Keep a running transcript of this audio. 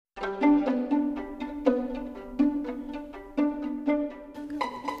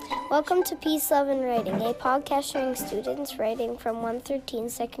Welcome to Peace, Love, and Writing, a podcast showing students writing from 1 through 10,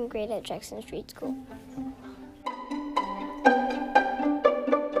 second grade at Jackson Street School.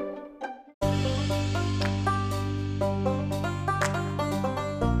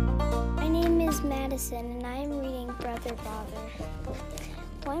 My name is Madison, and I am reading Brother Bother.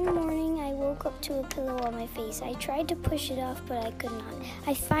 One morning, I woke up to a pillow on my face. I tried to push it off, but I could not.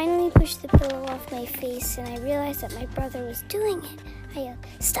 I finally pushed the pillow off my face, and I realized that my brother was doing it. I yelled,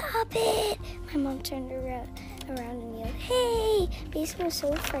 "Stop it!" My mom turned around and yelled, "Hey!" Mason was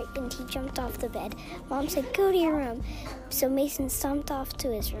so frightened, he jumped off the bed. Mom said, "Go to your room." So Mason stomped off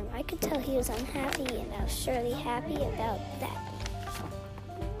to his room. I could tell he was unhappy, and I was surely happy about that.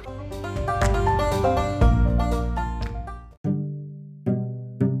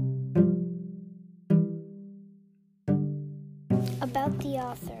 About the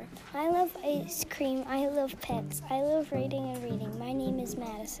author. I love ice cream, I love pets, I love writing and reading. My name is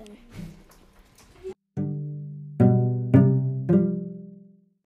Madison.